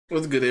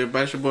What's good,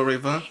 everybody? It's your boy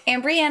Rayvon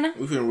and Brianna.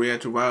 We finna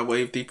react to Wild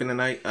Wave Deep in the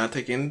Night. I'll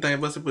take anything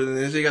but to put it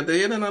in. She got the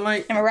head in the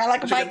light. And I ride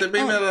like a she bike. Got the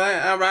beat in the light.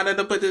 I ride it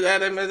to put this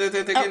out.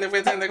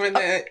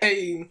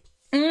 Hey.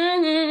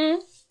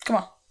 Come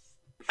on.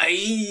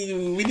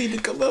 Hey, we need to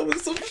come up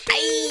with some.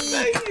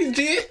 Hey,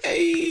 Jet.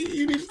 Hey,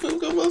 you need to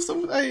come up with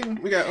some. Hey,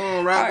 we got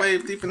Wild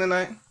Wave Deep in the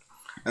Night.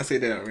 I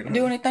said that already.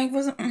 Do anything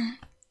for some.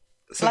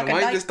 Son, like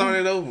why you just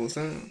started over,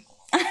 son?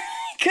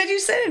 Could you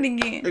say it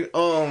again?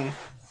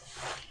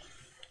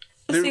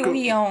 Let's see what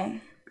he on.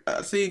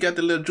 I see you got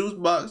the little juice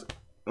box,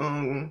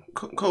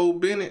 Cole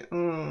Bennett,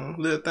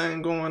 little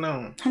thing going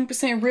on.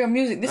 100% real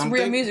music. This is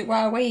real music,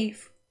 Wild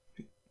Wave.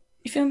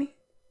 You feel me?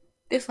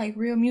 This like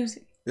real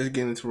music. Let's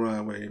get into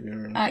Wild Wave, you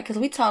heard me? Alright, because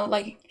we talk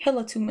like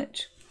hella too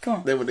much. Come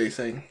on. That's what they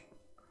say.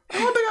 I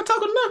don't think I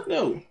talk enough,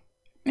 though.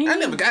 I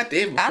never got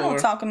that before. I don't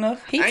talk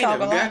enough. He talk a lot. I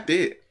never got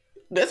that.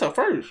 That's a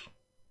first.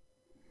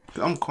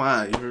 I'm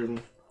quiet, you heard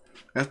me?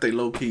 That's they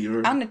low key, you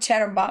heard me? I'm the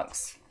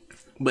chatterbox.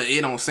 But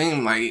it don't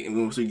seem like it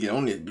once we get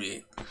on this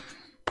bit.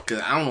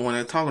 Cause I'm the one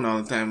that's talking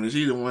all the time. And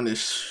she the one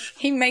that's...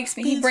 He makes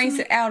me, he brings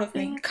it out of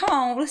me. Come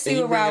on, let's see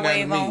what Wild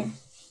Wave on.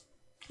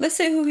 Let's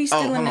see who he's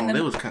stealing hold on, in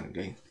that was kind of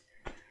gay.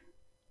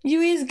 You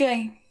is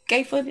gay.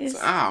 Gay for this. So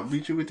I'll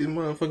beat you with this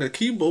motherfucking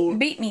keyboard.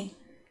 Beat me.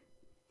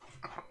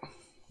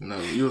 No,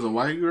 you was a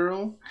white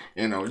girl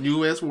in a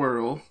U.S.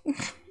 world.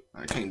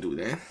 I can't do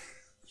that.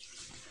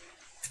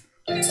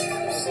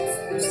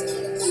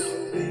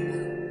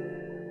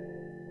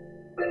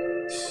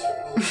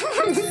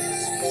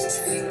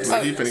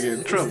 Like you finna get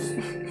in trouble.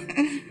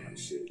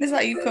 This is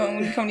how you come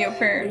when you come to your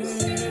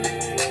parents.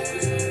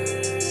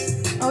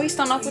 Oh, he's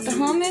starting off with the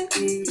humming?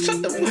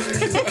 Shut the fuck.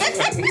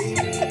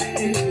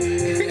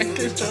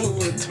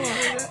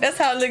 That's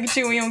how I look at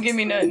you when you don't give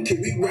me nothing.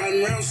 You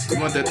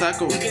want that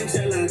taco? You can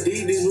tell I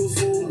did this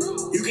before.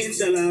 You can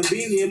tell I've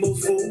been here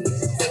before.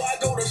 Before I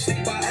go to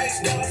sleep, I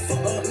ask God for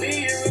a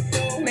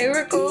miracle.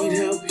 Miracle. Need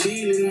help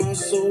healing my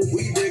soul.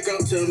 We break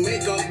up to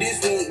make up. This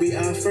won't be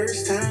our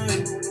first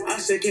time. Our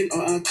second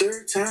or our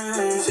third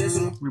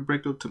time. We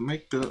break up to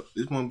make up.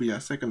 This won't be our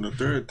second or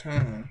third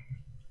time.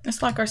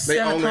 It's like our 700th. They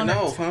on and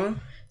off, huh?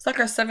 It's like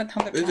our 700th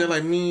time. It's just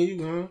like me and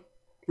you, huh?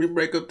 We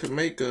break up to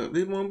make up.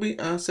 This won't be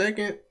our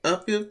second or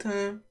fifth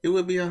time. It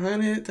will be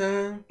 100th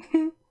time.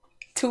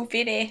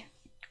 250.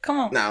 Come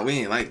on. Nah, we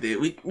ain't like that.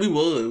 We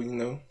would, you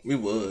know. We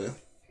would.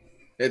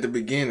 At the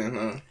beginning,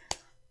 huh?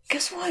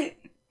 Guess what?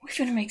 We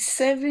finna make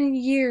 7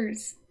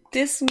 years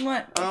this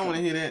month. I don't want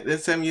to hear that.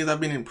 That's 7 years I've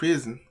been in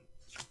prison.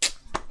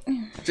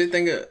 Just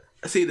think of...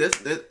 See,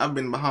 that's I've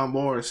been behind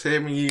bars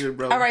 7 years,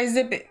 bro. Alright,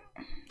 zip it.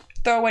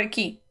 Throw away the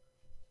key.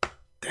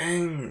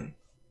 Dang.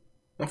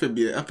 I'm finna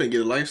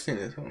get a life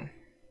sentence, huh?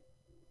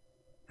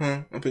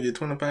 I'm finna get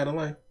 25 to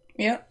life.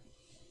 Yep.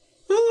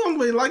 Ooh, I'm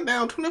gonna be locked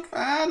down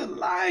 25 to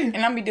life.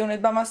 And I'm be doing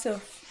this by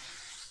myself.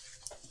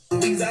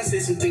 Things I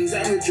said, some things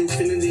I hurt your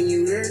feelings and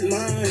you hurt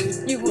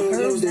mine. You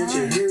hurt that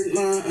you hurt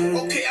mine.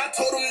 Okay, I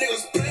told them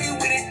niggas play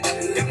with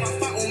it. Got my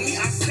fight on me,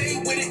 I stay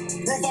with it.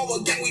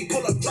 Revolver gang, we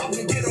pull up, drop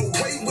and get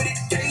away with it.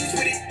 Games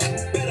with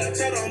it. Better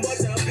tell them but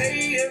to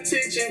pay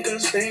attention,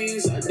 cause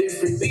things are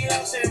different. Be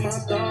lost in my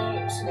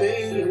thoughts,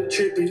 babe, I'm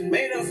tripping.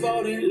 Made her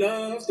fall in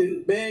love,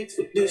 then begged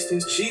for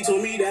distance. She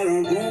told me that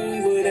I'm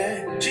wrong for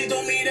that. She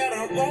told me that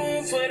I'm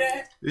wrong for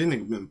that. This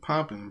nigga been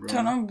popping, bro.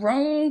 Tell I'm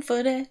wrong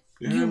for that.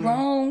 Yeah, you man.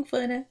 wrong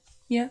for that.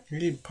 Yeah.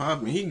 He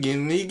popping. He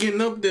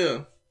getting up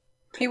there.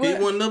 He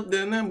wasn't up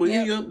there now, but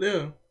he up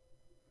there.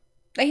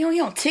 He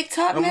on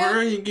TikTok now? I'm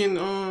heard he getting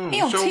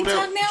he on showed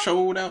TikTok out, now?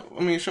 Sold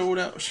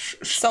out.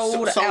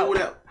 Sold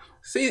out.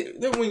 See,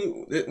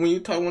 when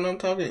you talk when I'm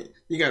talking,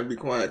 you gotta be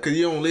quiet because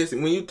you don't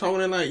listen. When you talking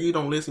tonight, you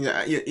don't listen.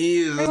 Your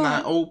ears is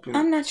not open.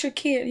 I'm not your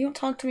kid. You don't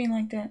talk to me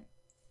like that.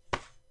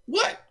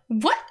 What?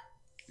 What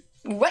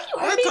you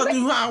heard I me? talk to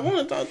you how I want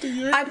to talk to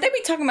you. They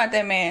be talking about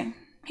that man.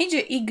 He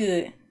just eat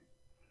good.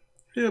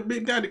 He a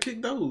big guy to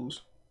kick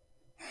those.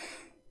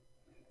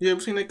 You ever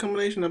seen that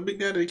combination of big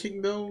guy to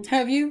kick those?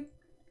 Have you?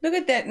 Look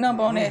at that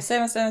number on there.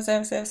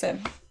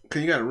 77777.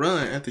 Cause you gotta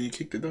run after you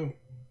kick the door.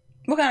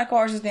 What kind of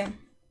cars is them?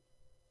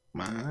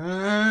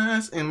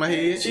 Mine's in my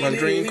head. My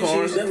dream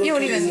cars. You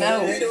don't even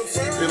know.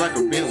 They're like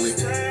a Bentley.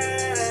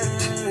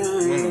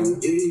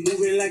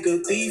 Moving like a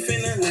thief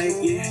in the night,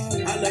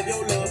 yeah. I love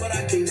your love, but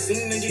I can't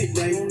seem to get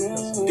right.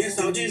 Guess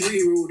I'll just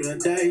reroll the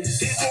dice.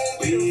 This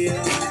won't be the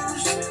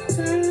first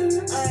time.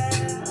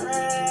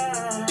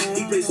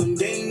 He played some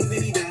games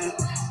and he died.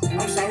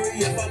 I'm sorry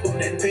if I brought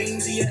that pain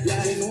to your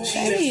life.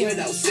 She left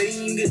without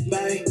saying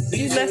goodbye.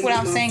 You left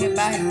without saying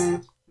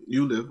goodbye.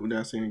 You left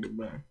without saying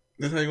goodbye.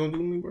 That's how you gonna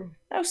do me, bro?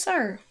 No,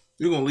 sir.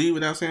 You gonna leave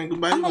without saying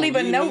goodbye? I'm gonna leave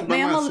a note,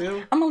 man.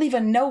 I'm gonna leave a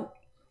note.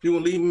 You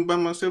gonna leave me by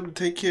myself to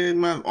take care of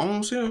my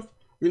own self?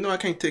 You know I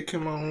can't take care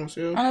of my own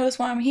self. I know that's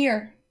why I'm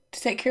here,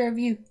 to take care of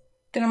you.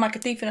 Then I'm like a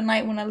thief in the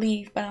night when I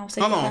leave, but I don't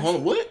say Hold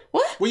on. What?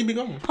 What? Where you be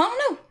going? I don't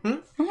know.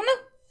 I don't know.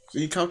 So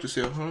you caught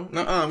yourself, huh?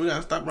 Nuh-uh, we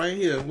gotta stop right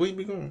here. Where you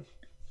be going?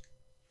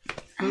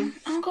 I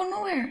don't go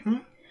nowhere.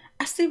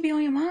 I still be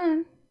on your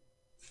mind.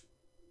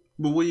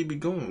 But where you be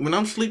going? When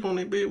I'm sleep on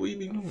that bed, where you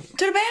be going?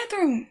 To the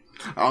bathroom.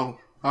 Oh,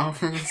 I'm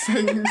finna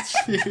sing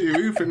shit.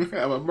 We finna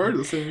have a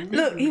murder scene.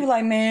 Look, he was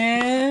like,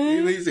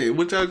 man. He said,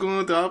 what y'all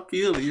going through? I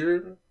feel it, you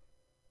heard me?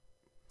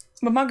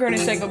 But my girl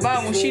didn't say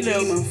goodbye when she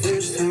left. No.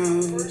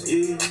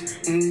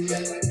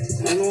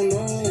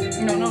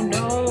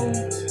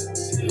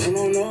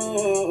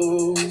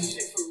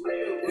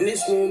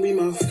 This won't be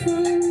my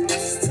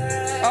first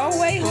time. Oh,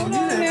 wait, hold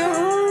on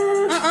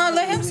now.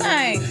 Let him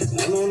sing.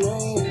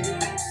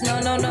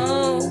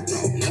 No.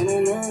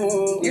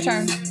 Your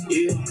turn.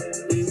 Yeah.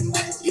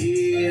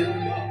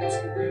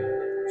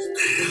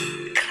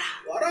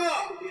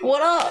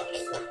 What up?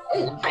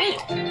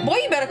 Boy,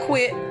 you better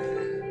quit.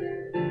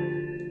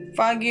 If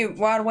I get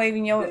wide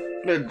waving your...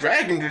 The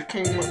dragon just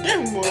came up.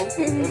 Damn, boy.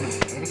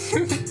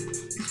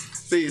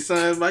 See,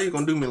 son, why you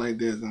gonna do me like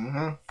this,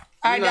 huh?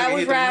 Alright, that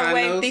was Ride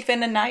Wave Thief in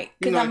the Night.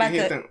 Because I'm about to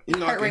hurt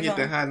I can hit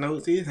the high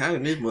notes. He's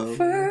hiding this mother.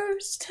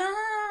 First time.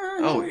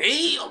 Oh,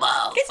 hell,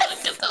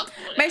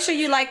 Make sure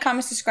you like,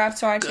 comment, subscribe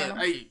to our channel.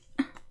 Hey,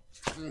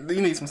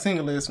 you need some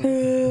single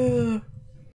lessons.